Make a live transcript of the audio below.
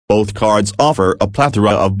Both cards offer a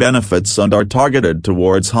plethora of benefits and are targeted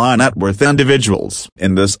towards high-net-worth individuals.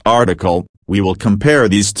 In this article, we will compare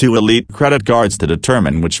these two elite credit cards to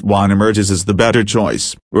determine which one emerges as the better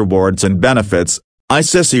choice. Rewards and benefits.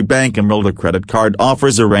 ICICI Bank Emeralde credit card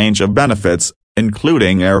offers a range of benefits,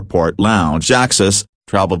 including airport lounge access,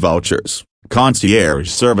 travel vouchers, concierge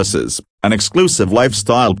services, and exclusive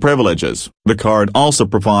lifestyle privileges. The card also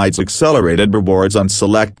provides accelerated rewards on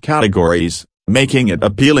select categories, making it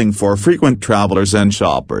appealing for frequent travelers and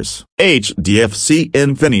shoppers. HDFC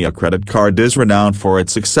Infinia credit card is renowned for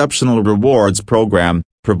its exceptional rewards program,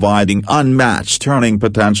 providing unmatched earning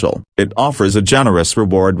potential. It offers a generous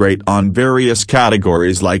reward rate on various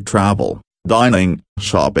categories like travel, dining,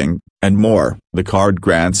 shopping, and more. The card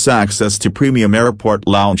grants access to premium airport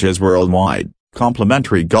lounges worldwide,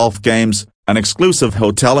 complimentary golf games, and exclusive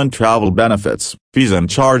hotel and travel benefits. Fees and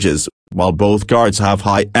charges. While both cards have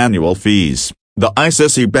high annual fees, the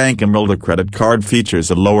ICICI Bank Emeralde credit card features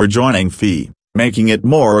a lower joining fee, making it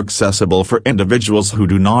more accessible for individuals who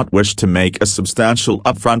do not wish to make a substantial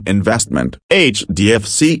upfront investment.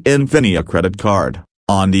 HDFC Infinia credit card,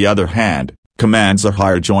 on the other hand, commands a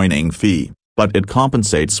higher joining fee, but it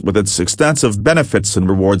compensates with its extensive benefits and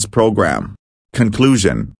rewards program.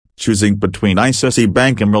 Conclusion. Choosing between ICICI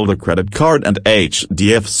Bank Emeralde credit card and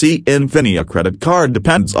HDFC Infinia credit card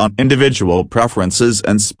depends on individual preferences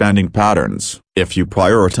and spending patterns. If you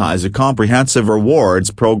prioritize a comprehensive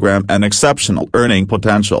rewards program and exceptional earning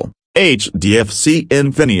potential, HDFC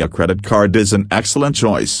Infinia credit card is an excellent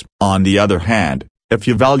choice. On the other hand, if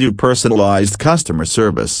you value personalized customer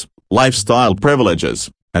service, lifestyle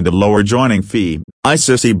privileges, and a lower joining fee,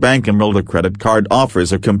 ICICI Bank Emeralde credit card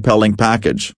offers a compelling package.